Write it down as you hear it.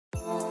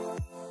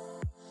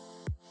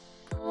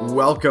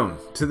Welcome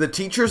to the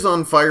Teachers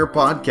on Fire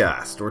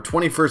podcast, where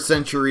 21st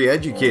century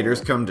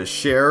educators come to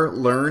share,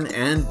 learn,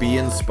 and be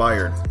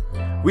inspired.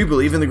 We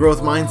believe in the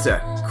growth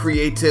mindset,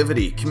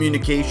 creativity,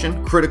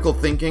 communication, critical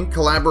thinking,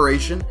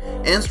 collaboration,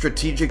 and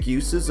strategic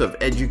uses of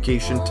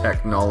education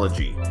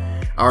technology.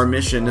 Our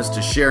mission is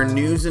to share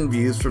news and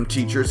views from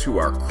teachers who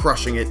are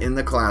crushing it in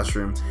the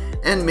classroom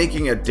and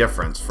making a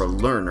difference for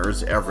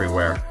learners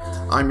everywhere.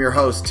 I'm your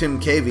host, Tim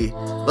Cavey.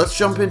 Let's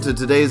jump into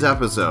today's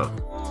episode.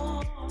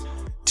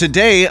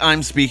 Today,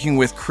 I'm speaking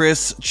with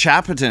Chris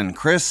Chapiton.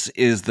 Chris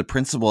is the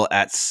principal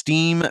at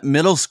STEAM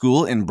Middle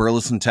School in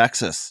Burleson,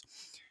 Texas.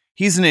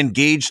 He's an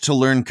Engage to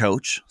Learn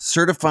coach,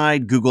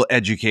 certified Google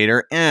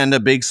educator, and a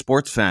big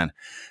sports fan.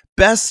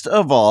 Best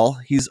of all,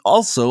 he's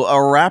also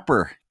a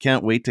rapper.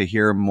 Can't wait to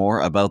hear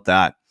more about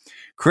that.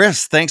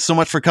 Chris, thanks so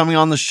much for coming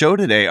on the show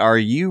today. Are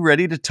you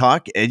ready to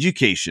talk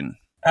education?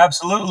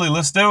 Absolutely.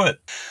 Let's do it.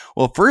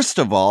 Well, first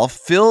of all,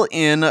 fill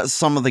in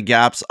some of the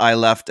gaps I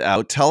left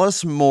out. Tell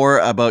us more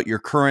about your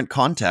current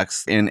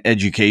context in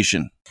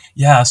education.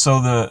 Yeah, so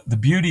the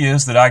beauty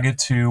is that I get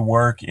to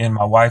work in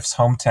my wife's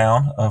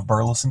hometown of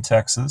Burleson,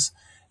 Texas,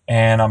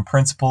 and I'm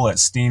principal at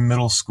STEAM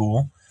Middle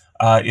School.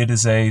 It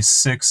is a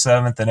 6th,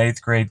 7th, and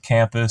 8th grade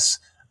campus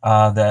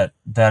that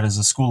is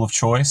a school of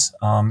choice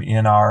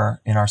in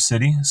our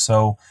city.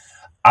 So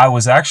I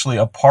was actually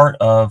a part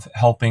of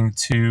helping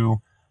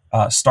to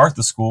start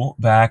the school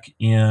back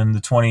in the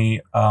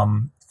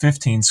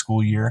 2015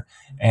 school year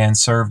and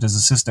served as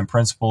assistant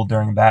principal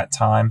during that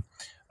time.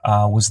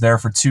 Was there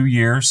for 2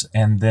 years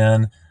and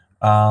then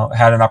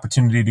had an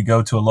opportunity to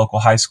go to a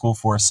local high school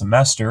for a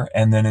semester.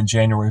 And then in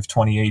January of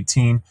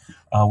 2018,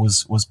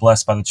 was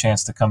blessed by the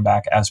chance to come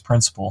back as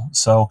principal.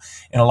 So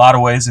in a lot of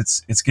ways,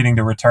 it's getting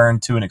to return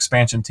to an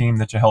expansion team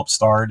that you helped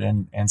start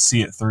and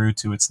see it through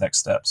to its next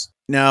steps.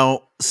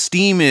 Now,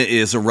 STEAM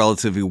is a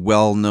relatively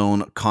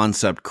well-known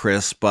concept,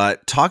 Chris,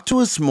 but talk to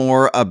us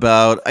more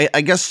about,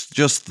 I guess,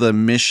 just the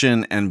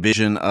mission and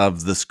vision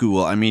of the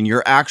school. I mean,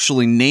 you're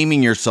actually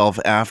naming yourself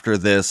after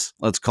this,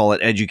 let's call it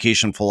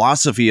education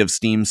philosophy of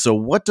STEAM. So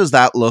what does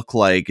that look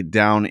like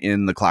down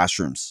in the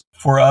classrooms?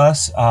 For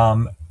us,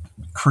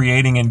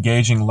 creating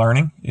engaging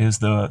learning is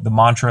the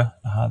mantra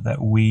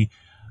that we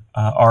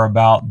are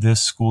about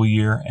this school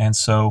year. And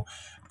so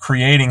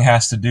creating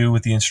has to do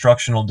with the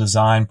instructional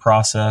design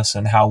process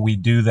and how we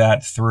do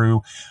that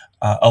through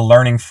a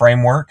learning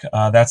framework.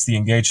 That's the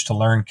Engage to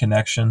Learn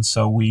connection.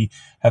 So we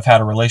have had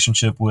a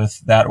relationship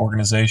with that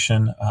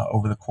organization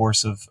over the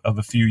course of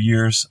a few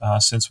years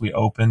since we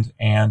opened,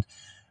 and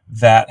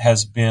that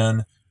has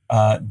been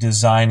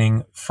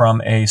designing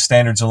from a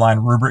standards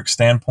aligned rubric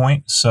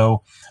standpoint.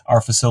 So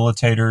our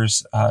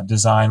facilitators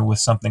design with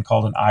something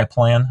called an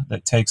I-plan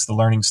that takes the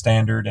learning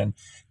standard and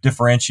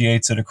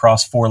differentiates it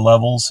across 4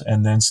 levels,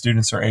 and then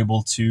students are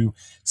able to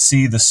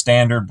see the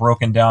standard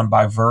broken down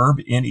by verb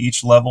in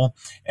each level,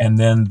 and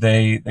then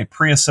they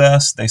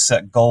pre-assess, they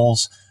set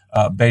goals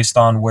based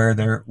on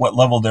what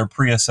level their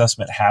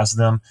pre-assessment has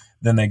them,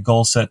 then they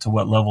goal set to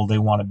what level they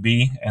want to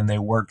be, and they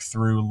work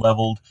through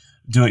leveled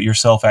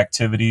do-it-yourself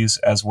activities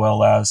as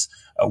well as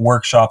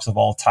workshops of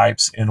all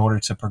types in order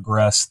to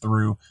progress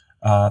through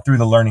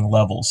the learning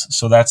levels.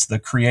 So that's the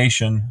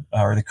creation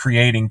or the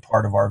creating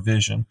part of our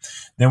vision.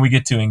 Then we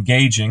get to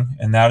engaging,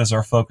 and that is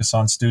our focus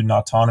on student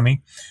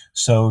autonomy.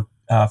 So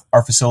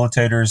our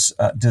facilitators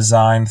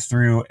design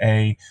through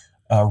a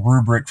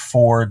rubric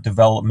for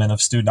development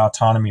of student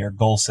autonomy or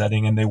goal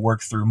setting, and they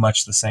work through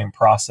much the same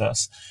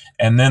process.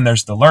 And then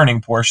there's the learning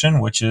portion,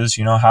 which is,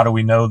 how do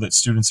we know that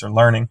students are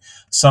learning?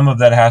 Some of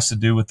that has to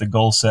do with the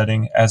goal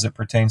setting as it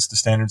pertains to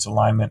standards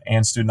alignment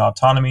and student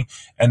autonomy.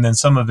 And then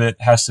some of it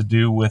has to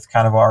do with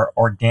kind of our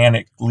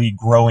organically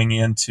growing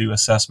into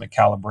assessment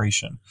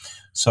calibration.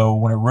 So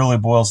when it really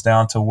boils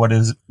down to what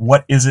is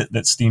it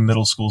that STEAM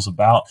Middle School is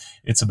about,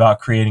 it's about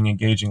creating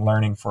engaging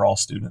learning for all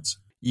students.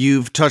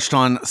 You've touched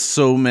on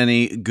so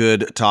many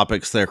good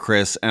topics there,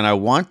 Chris, and I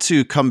want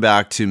to come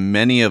back to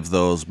many of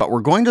those, but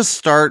we're going to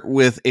start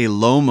with a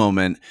low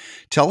moment.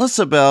 Tell us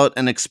about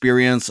an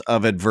experience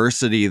of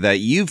adversity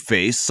that you've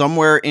faced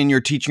somewhere in your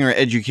teaching or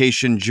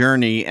education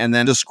journey, and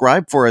then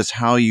describe for us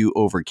how you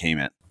overcame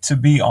it. To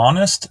be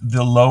honest,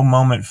 the low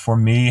moment for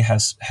me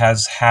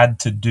has had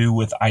to do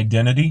with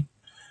identity.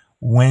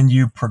 When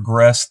you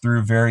progress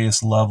through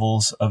various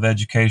levels of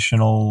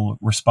educational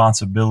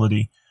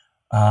responsibility,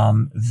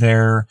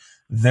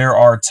 there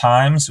are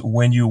times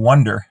when you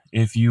wonder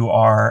if you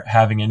are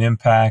having an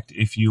impact,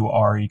 if you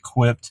are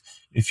equipped,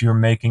 if you're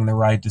making the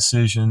right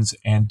decisions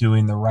and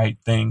doing the right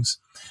things.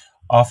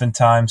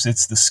 Oftentimes,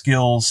 it's the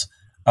skills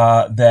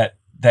that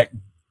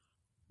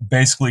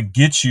basically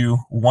get you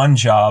one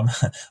job.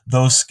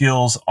 Those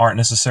skills aren't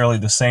necessarily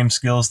the same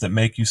skills that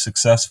make you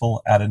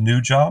successful at a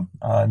new job,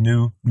 a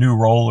new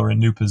role, or a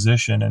new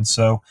position, and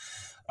so.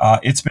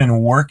 It's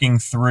been working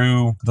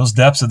through those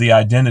depths of the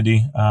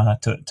identity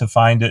to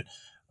find it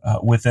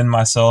within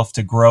myself,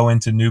 to grow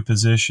into new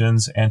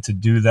positions, and to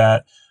do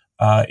that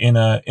in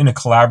a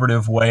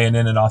collaborative way and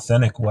in an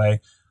authentic way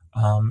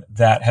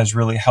that has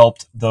really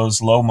helped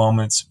those low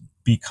moments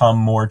become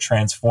more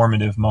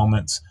transformative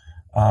moments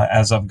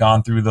as I've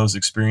gone through those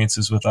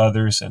experiences with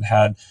others and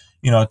had,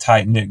 a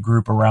tight knit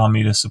group around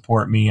me to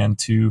support me and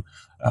to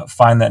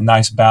find that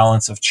nice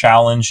balance of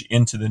challenge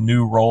into the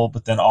new role,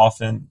 but then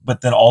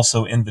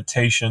also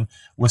invitation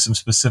with some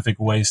specific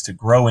ways to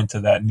grow into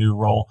that new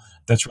role.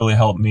 That's really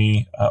helped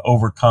me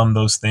overcome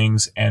those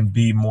things and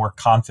be more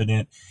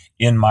confident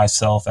in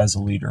myself as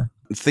a leader.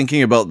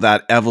 Thinking about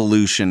that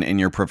evolution in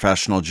your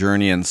professional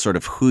journey and sort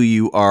of who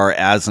you are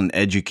as an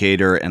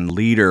educator and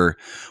leader,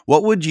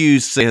 what would you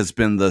say has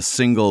been the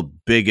single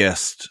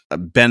biggest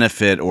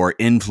benefit or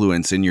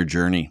influence in your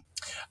journey?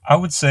 I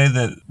would say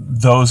that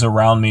those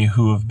around me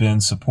who have been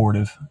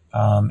supportive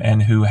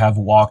and who have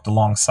walked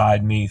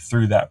alongside me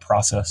through that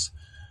process,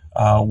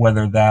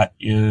 whether that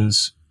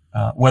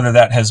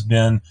has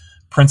been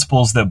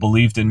principals that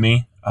believed in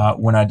me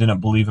when I didn't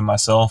believe in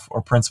myself,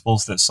 or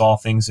principals that saw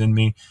things in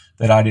me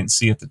that I didn't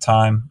see at the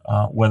time,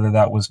 whether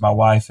that was my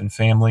wife and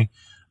family,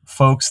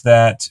 folks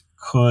that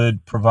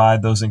could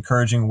provide those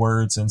encouraging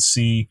words and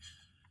see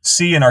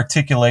and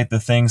articulate the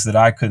things that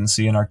I couldn't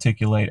see and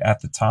articulate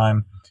at the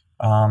time.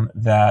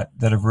 That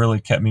have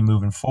really kept me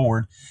moving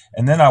forward.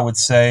 And then I would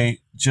say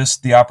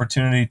just the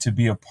opportunity to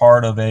be a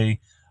part of a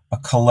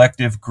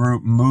collective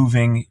group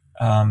moving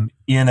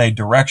in a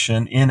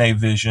direction, in a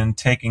vision,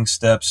 taking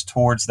steps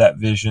towards that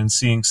vision,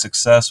 seeing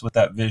success with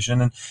that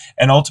vision,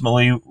 and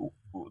ultimately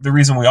the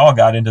reason we all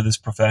got into this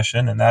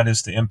profession, and that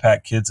is to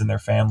impact kids and their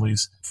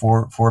families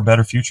for a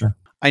better future.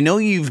 I know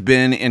you've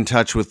been in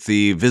touch with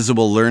the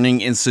Visible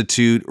Learning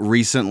Institute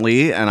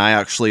recently, and I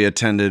actually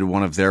attended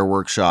one of their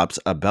workshops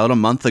about a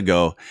month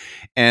ago,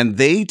 and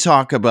they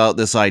talk about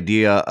this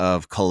idea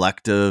of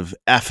collective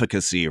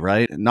efficacy,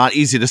 right? Not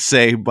easy to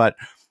say, but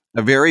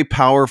a very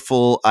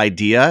powerful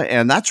idea,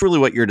 and that's really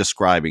what you're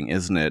describing,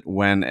 isn't it?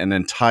 When an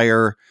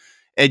entire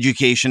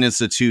education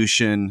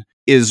institution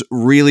is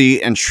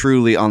really and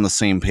truly on the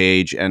same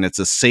page, and it's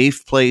a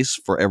safe place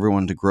for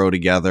everyone to grow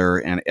together,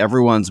 and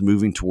everyone's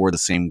moving toward the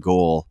same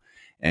goal.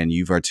 And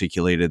you've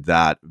articulated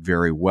that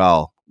very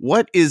well.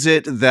 What is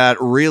it that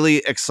really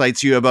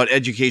excites you about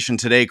education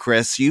today,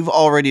 Chris? You've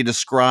already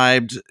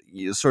described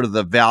sort of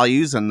the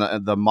values and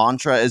the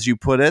mantra, as you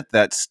put it,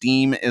 that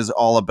STEAM is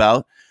all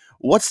about.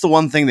 What's the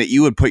one thing that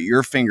you would put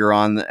your finger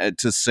on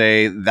to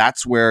say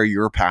that's where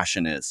your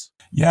passion is?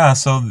 Yeah,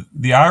 so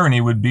the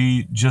irony would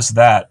be just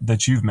that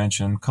you've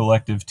mentioned,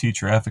 collective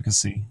teacher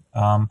efficacy.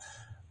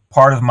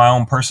 Part of my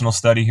own personal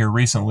study here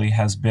recently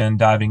has been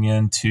diving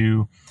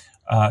into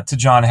to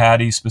John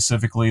Hattie,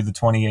 specifically the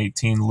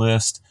 2018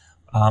 list,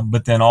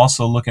 but then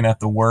also looking at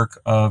the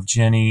work of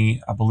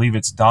Jenny, I believe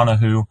it's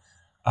Donahue,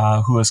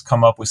 who has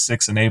come up with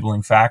 6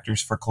 enabling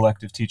factors for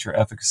collective teacher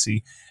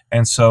efficacy.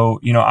 And so,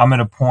 I'm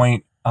at a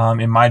point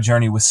in my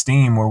journey with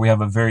STEAM where we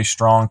have a very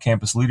strong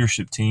campus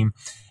leadership team.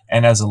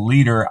 And as a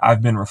leader,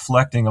 I've been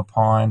reflecting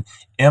upon,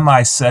 am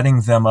I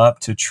setting them up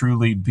to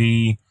truly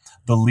be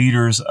the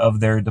leaders of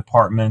their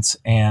departments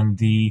and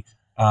the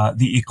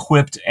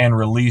equipped and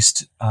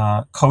released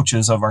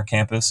coaches of our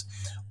campus,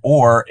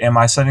 or am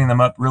I setting them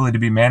up really to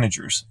be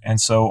managers?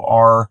 And so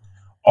are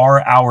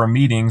our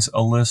meetings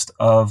a list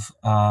of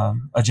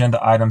agenda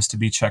items to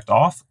be checked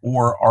off,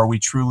 or are we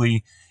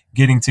truly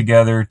getting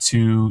together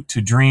to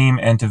dream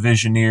and to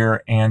visioneer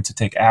and to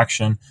take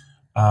action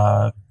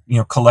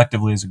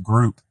collectively as a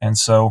group? And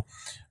so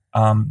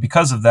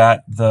because of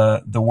that,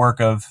 the work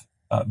of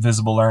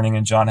Visible Learning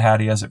and John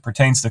Hattie as it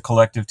pertains to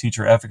collective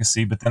teacher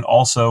efficacy, but then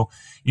also,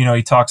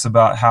 he talks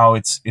about how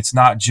it's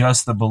not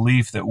just the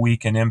belief that we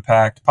can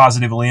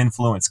positively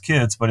influence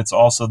kids, but it's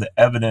also the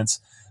evidence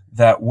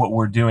that what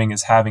we're doing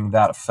is having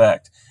that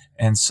effect.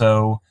 And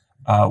so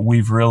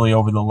we've really,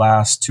 over the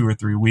last 2 or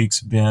 3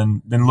 weeks,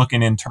 been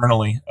looking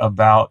internally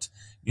about,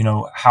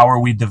 how are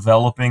we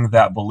developing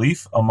that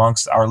belief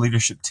amongst our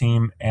leadership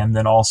team and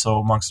then also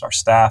amongst our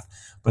staff,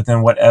 but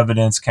then what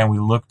evidence can we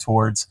look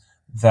towards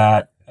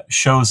that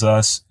shows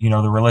us,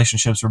 the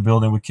relationships we're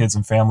building with kids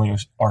and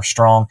families are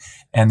strong,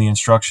 and the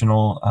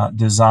instructional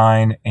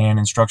design and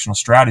instructional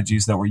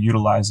strategies that we're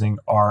utilizing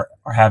are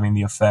having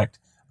the effect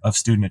of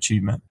student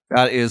achievement.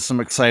 That is some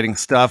exciting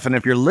stuff. And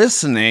if you're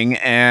listening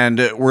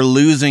and we're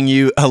losing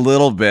you a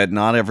little bit,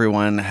 not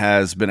everyone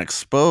has been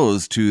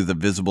exposed to the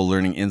Visible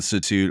Learning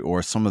Institute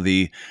or some of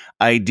the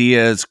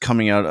ideas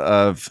coming out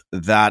of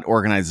that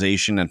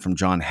organization and from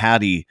John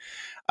Hattie.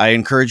 I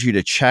encourage you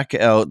to check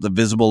out the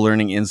Visible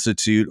Learning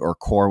Institute or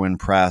Corwin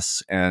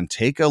Press and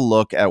take a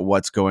look at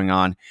what's going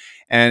on.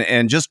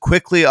 And just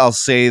quickly, I'll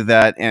say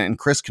that, and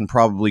Chris can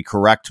probably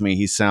correct me,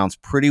 he sounds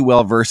pretty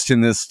well versed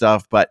in this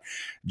stuff, but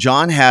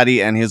John Hattie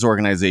and his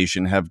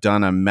organization have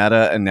done a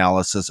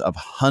meta-analysis of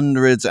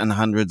hundreds and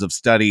hundreds of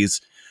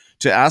studies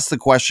to ask the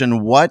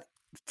question, what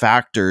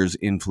factors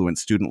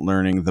influence student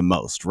learning the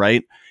most,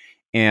 right?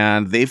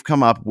 And they've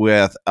come up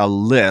with a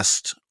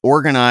list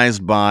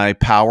organized by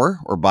power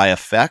or by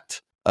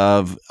effect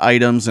of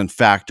items and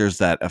factors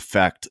that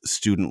affect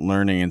student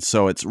learning. And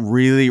so it's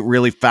really,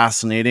 really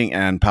fascinating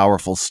and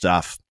powerful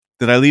stuff.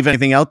 Did I leave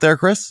anything out there,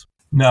 Chris?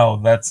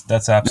 No,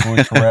 that's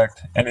absolutely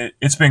correct. And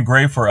it's been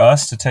great for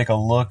us to take a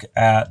look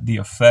at the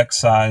effect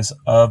size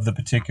of the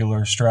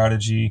particular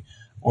strategy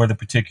or the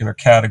particular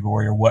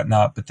category or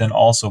whatnot, but then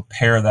also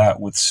pair that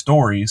with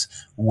stories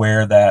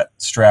where that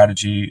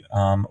strategy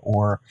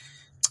or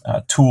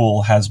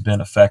tool has been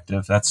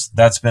effective.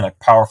 That's been a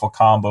powerful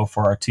combo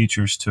for our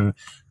teachers to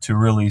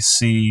really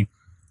see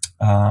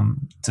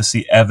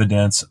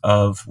evidence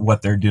of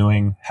what they're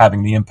doing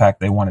having the impact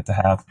they want it to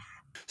have.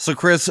 So,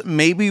 Chris,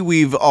 maybe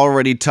we've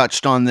already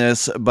touched on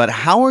this, but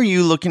how are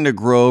you looking to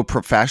grow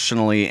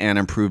professionally and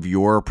improve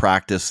your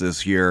practice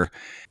this year?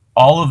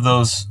 All of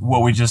those,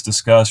 what we just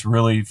discussed,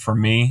 really for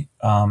me,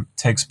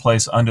 takes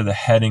place under the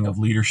heading of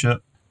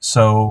leadership.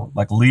 So,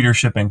 like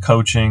leadership and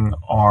coaching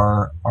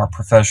are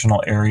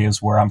professional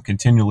areas where I'm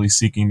continually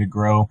seeking to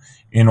grow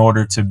in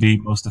order to be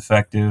most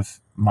effective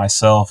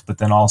myself, but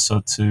then also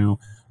to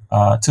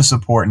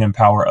support and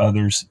empower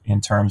others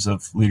in terms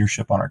of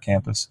leadership on our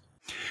campus.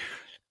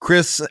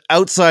 Chris,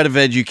 outside of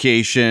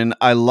education,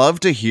 I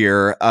love to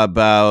hear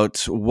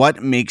about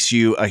what makes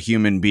you a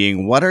human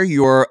being. What are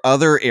your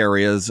other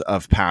areas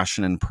of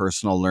passion and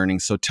personal learning?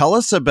 So tell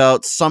us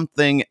about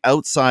something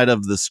outside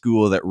of the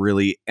school that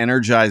really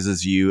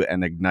energizes you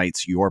and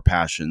ignites your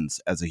passions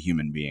as a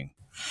human being.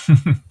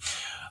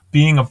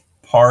 Being a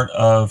part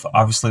of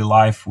obviously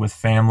life with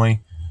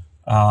family,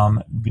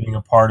 being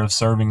a part of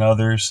serving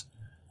others,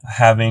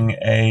 having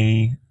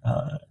I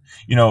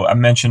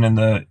mentioned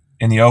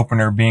in the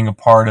opener being a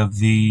part of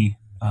the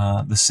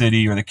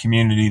city or the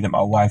community that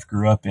my wife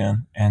grew up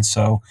in, and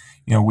so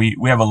we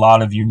have a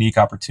lot of unique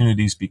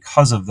opportunities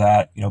because of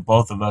that.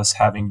 Both of us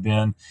having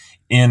been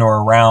in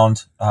or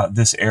around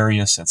this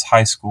area since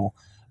high school.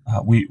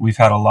 We've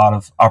had a lot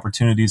of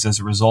opportunities as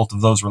a result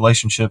of those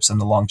relationships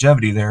and the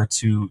longevity there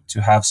to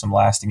have some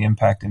lasting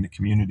impact in the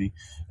community.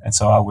 And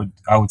so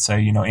I would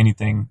say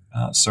anything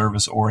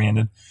service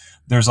oriented.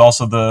 There's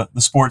also the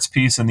sports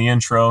piece in the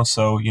intro.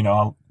 So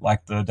I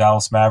like the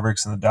Dallas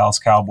Mavericks and the Dallas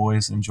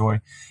Cowboys.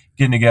 Enjoy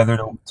getting together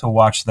to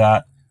watch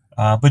that.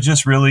 But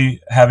just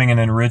really having an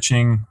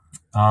enriching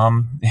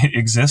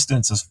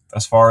existence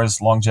as far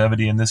as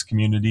longevity in this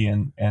community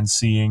and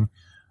seeing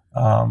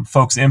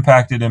folks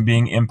impacted and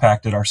being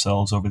impacted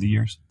ourselves over the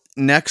years.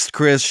 Next,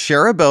 Chris,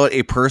 share about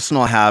a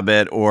personal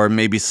habit or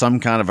maybe some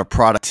kind of a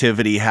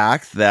productivity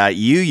hack that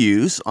you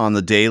use on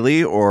the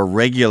daily or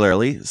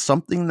regularly,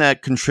 something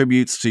that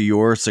contributes to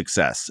your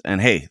success.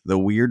 And hey, the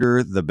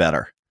weirder, the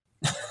better.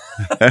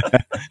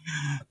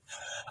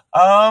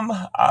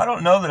 I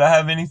don't know that I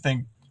have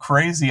anything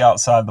crazy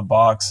outside the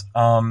box.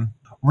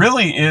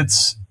 Really,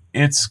 it's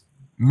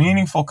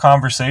meaningful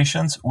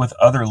conversations with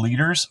other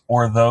leaders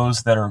or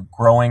those that are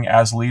growing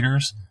as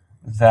leaders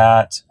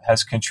that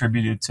has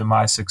contributed to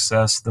my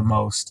success the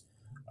most.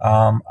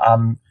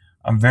 I'm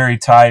very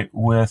tight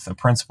with a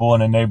principal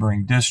in a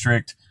neighboring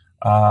district.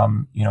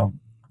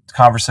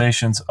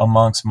 Conversations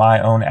amongst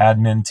my own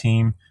admin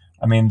team.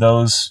 I mean,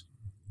 those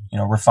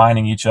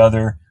refining each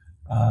other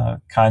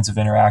kinds of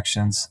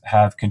interactions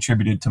have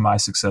contributed to my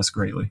success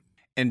greatly.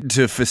 And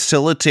to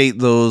facilitate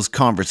those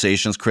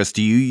conversations, Chris,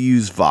 do you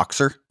use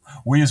Voxer?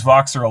 We use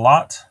Voxer a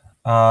lot.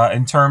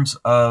 In terms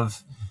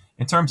of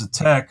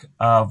tech,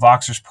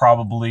 Voxer's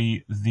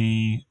probably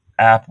the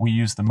app we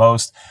use the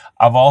most.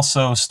 I've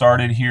also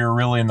started here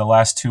really in the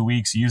last 2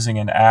 weeks using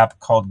an app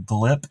called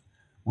Glip,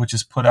 which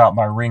is put out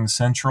by Ring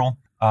Central.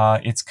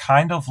 It's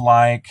kind of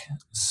like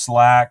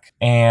Slack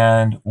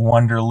and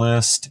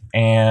Wunderlist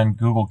and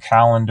Google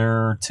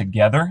Calendar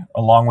together,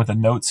 along with a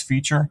notes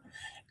feature.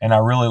 And I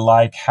really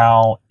like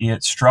how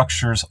it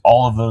structures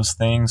all of those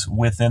things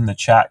within the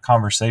chat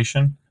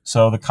conversation.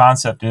 So the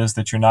concept is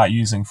that you're not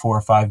using 4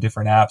 or 5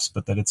 different apps,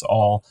 but that it's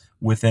all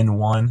within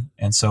one.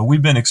 And so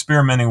we've been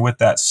experimenting with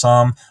that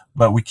some,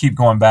 but we keep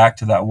going back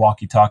to that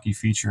walkie-talkie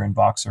feature in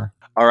Voxer.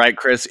 All right,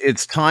 Chris,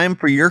 it's time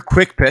for your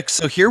quick picks.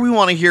 So here we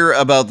want to hear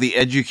about the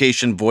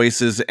education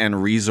voices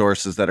and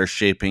resources that are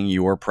shaping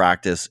your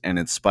practice and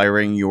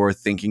inspiring your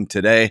thinking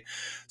today.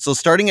 So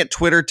starting at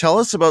Twitter, tell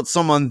us about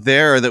someone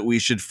there that we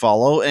should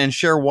follow and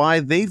share why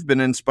they've been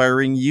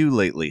inspiring you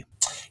lately.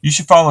 You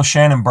should follow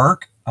Shannon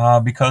Burke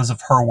because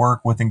of her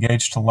work with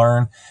Engage to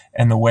Learn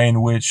and the way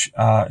in which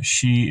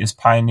she is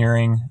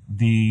pioneering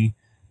the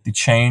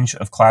change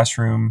of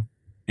classroom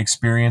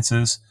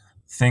experiences.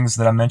 Things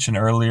that I mentioned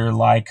earlier,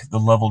 like the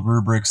leveled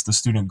rubrics, the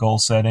student goal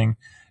setting,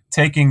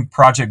 taking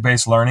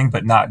project-based learning,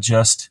 but not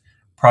just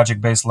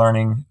project-based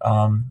learning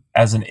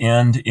as an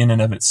end in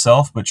and of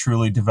itself, but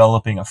truly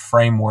developing a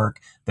framework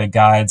that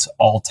guides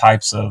all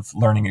types of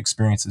learning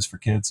experiences for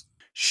kids.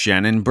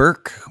 Shannon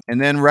Burke. And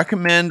then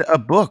recommend a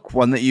book,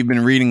 one that you've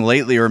been reading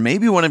lately, or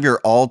maybe one of your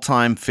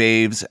all-time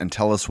faves, and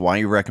tell us why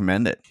you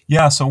recommend it.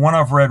 Yeah, so one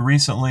I've read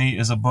recently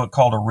is a book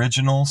called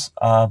Originals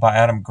by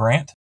Adam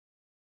Grant.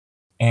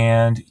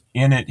 And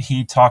in it,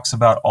 he talks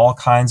about all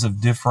kinds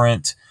of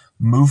different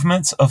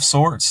movements of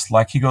sorts.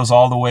 Like he goes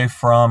all the way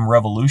from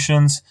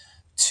revolutions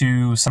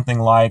to something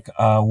like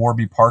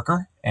Warby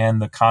Parker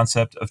and the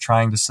concept of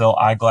trying to sell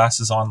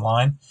eyeglasses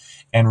online.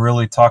 and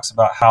really talks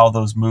about how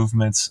those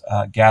movements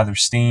gather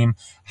steam,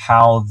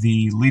 how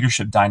the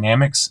leadership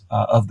dynamics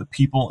of the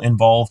people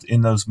involved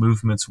in those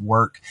movements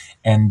work,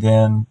 and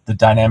then the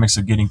dynamics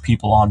of getting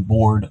people on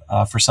board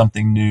for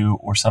something new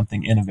or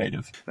something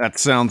innovative. That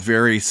sounds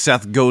very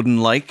Seth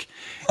Godin-like.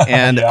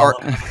 And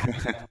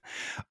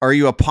are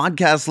you a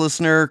podcast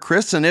listener,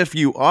 Chris? And if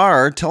you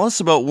are, tell us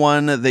about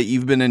one that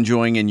you've been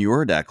enjoying in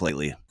your deck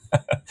lately.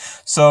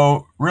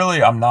 So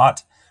really, I'm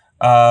not.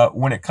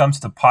 When it comes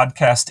to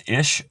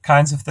podcast-ish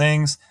kinds of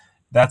things,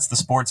 that's the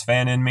sports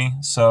fan in me.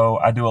 So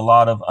I do a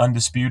lot of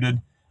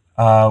Undisputed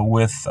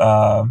with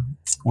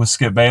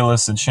Skip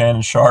Bayless and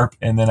Shannon Sharp,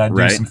 and then I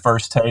do some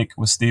First Take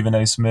with Stephen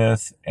A.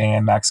 Smith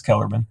and Max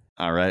Kellerman.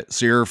 All right.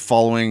 So you're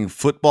following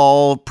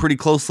football pretty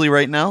closely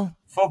right now?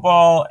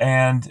 Football,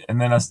 and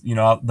then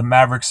the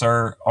Mavericks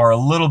are a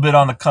little bit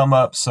on the come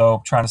up, so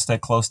I'm trying to stay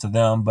close to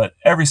them. But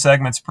every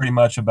segment's pretty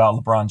much about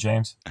LeBron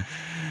James.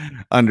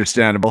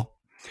 Understandable.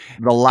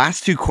 The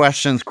last two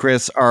questions,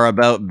 Chris, are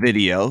about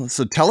video.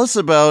 So tell us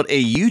about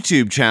a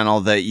YouTube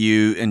channel that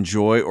you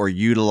enjoy or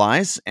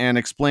utilize, and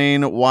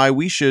explain why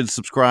we should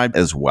subscribe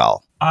as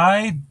well.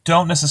 I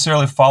don't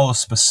necessarily follow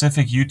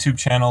specific YouTube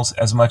channels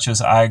as much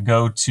as I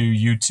go to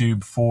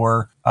YouTube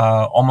for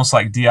almost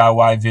like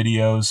DIY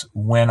videos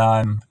when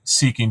I'm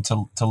seeking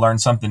to learn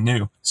something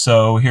new.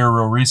 So here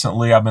real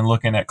recently, I've been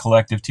looking at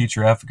collective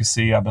teacher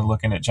efficacy. I've been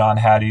looking at John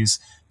Hattie's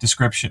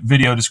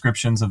video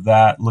descriptions of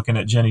that, looking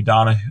at Jenny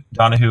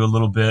Donahue a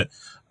little bit.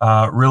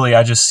 Really,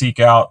 I just seek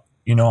out,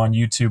 on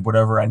YouTube,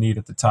 whatever I need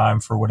at the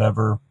time for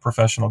whatever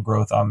professional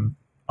growth I'm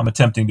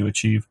attempting to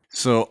achieve.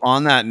 So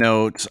on that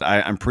note,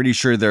 I'm pretty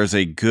sure there's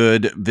a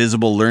good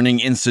Visible Learning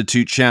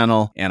Institute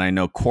channel, and I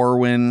know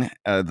Corwin,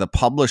 the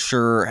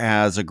publisher,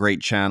 has a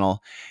great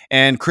channel.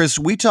 And Chris,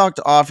 we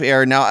talked off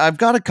air. Now I've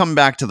got to come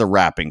back to the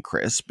rapping,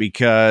 Chris,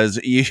 because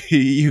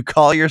you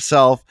call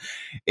yourself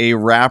a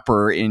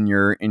rapper in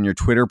your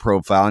Twitter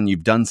profile, and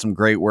you've done some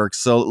great work.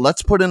 So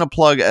let's put in a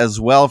plug as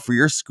well for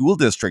your school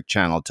district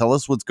channel. Tell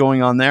us what's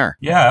going on there.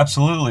 Yeah,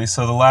 absolutely.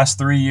 So the last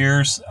 3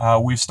 years,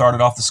 we've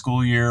started off the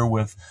school year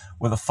with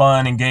a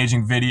fun,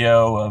 engaging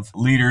video of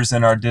leaders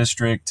in our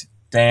district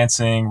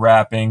dancing,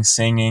 rapping,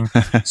 singing.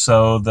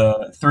 So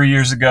 3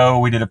 years ago,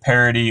 we did a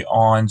parody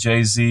on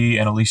Jay-Z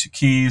and Alicia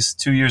Keys.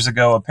 2 years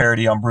ago, a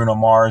parody on Bruno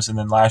Mars. And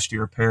then last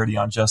year, a parody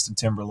on Justin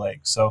Timberlake.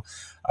 So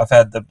I've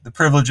had the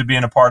privilege of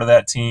being a part of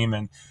that team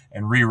and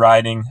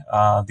rewriting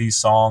these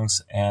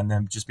songs, and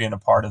then just being a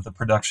part of the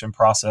production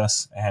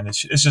process. And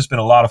it's just been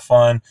a lot of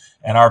fun.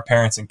 And our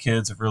parents and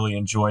kids have really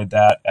enjoyed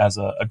that as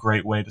a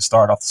great way to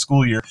start off the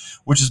school year,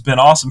 which has been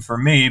awesome for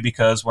me,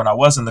 because when I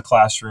was in the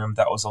classroom,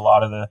 that was a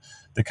lot of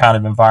the kind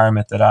of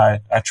environment that I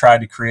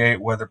tried to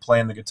create, whether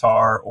playing the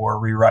guitar or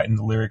rewriting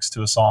the lyrics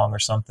to a song or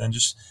something.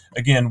 Just,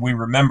 again, we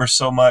remember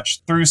so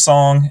much through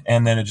song,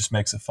 and then it just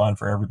makes it fun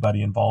for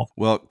everybody involved.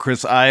 Well,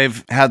 Chris,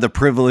 I've had the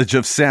privilege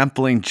of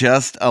sampling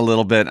just a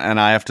little bit, and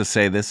I have to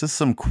say this is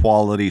some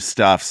quality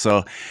stuff.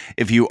 So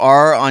if you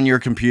are on your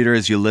computer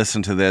as you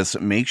listen to this,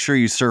 make sure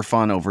you surf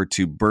on over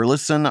to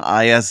Burleson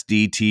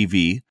ISD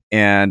TV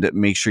and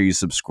make sure you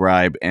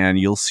subscribe, and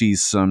you'll see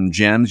some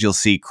gems. You'll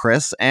see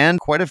Chris and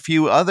quite a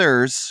few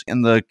others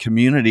in the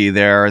community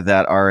there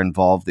that are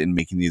involved in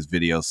making these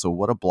videos. So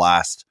what a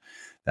blast.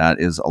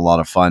 That is a lot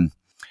of fun.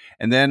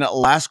 And then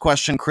last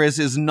question, Chris,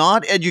 is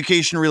not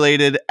education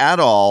related at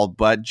all,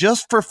 but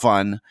just for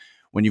fun.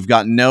 When you've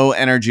got no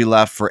energy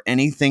left for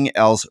anything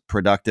else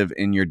productive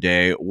in your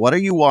day, what are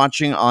you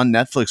watching on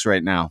Netflix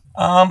right now?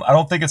 I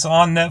don't think it's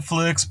on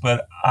Netflix,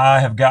 but I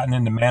have gotten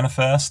into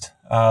Manifest,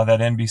 that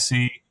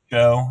NBC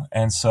show,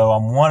 and so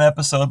I'm one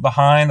episode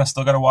behind. I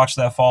still got to watch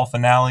that fall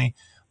finale,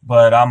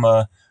 but I'm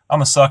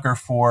a sucker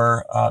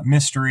for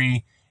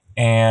mystery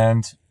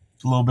and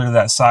a little bit of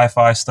that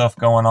sci-fi stuff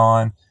going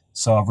on.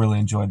 So I've really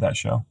enjoyed that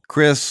show.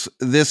 Chris,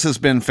 this has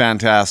been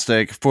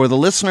fantastic. For the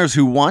listeners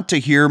who want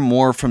to hear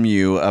more from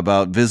you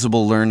about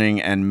visible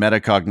learning and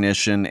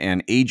metacognition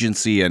and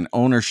agency and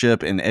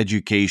ownership in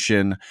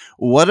education,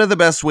 what are the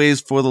best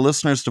ways for the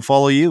listeners to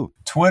follow you?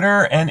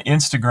 Twitter and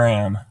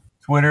Instagram.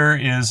 Twitter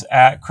is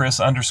at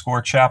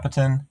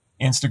Chris_Chapiton.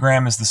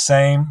 Instagram is the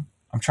same.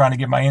 I'm trying to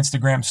get my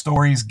Instagram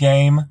stories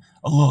game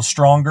a little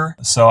stronger,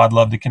 so I'd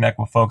love to connect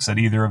with folks at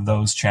either of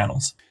those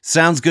channels.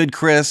 Sounds good,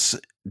 Chris.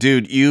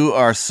 Dude, you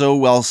are so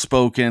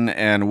well-spoken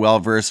and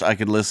well-versed. I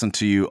could listen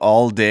to you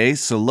all day.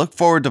 So look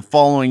forward to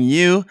following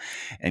you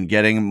and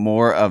getting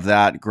more of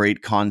that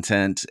great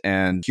content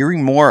and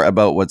hearing more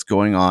about what's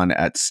going on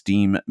at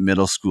STEAM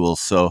Middle School.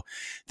 So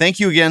thank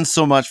you again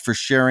so much for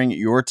sharing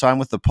your time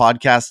with the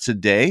podcast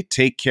today.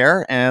 Take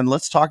care, and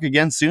let's talk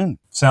again soon.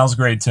 Sounds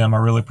great, Tim. I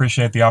really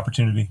appreciate the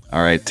opportunity.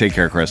 All right. Take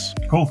care, Chris.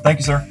 Cool. Thank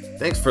you, sir.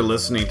 Thanks for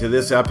listening to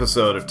this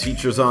episode of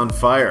Teachers on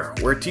Fire,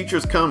 where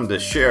teachers come to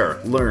share,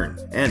 learn,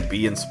 and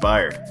be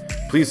inspired.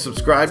 Please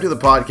subscribe to the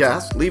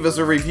podcast, leave us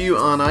a review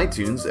on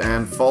iTunes,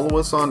 and follow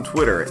us on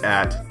Twitter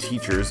at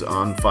Teachers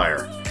on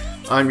Fire.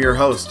 I'm your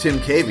host, Tim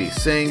Cavey,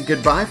 saying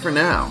goodbye for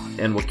now,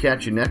 and we'll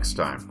catch you next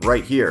time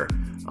right here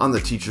on the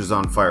Teachers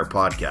on Fire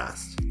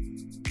podcast.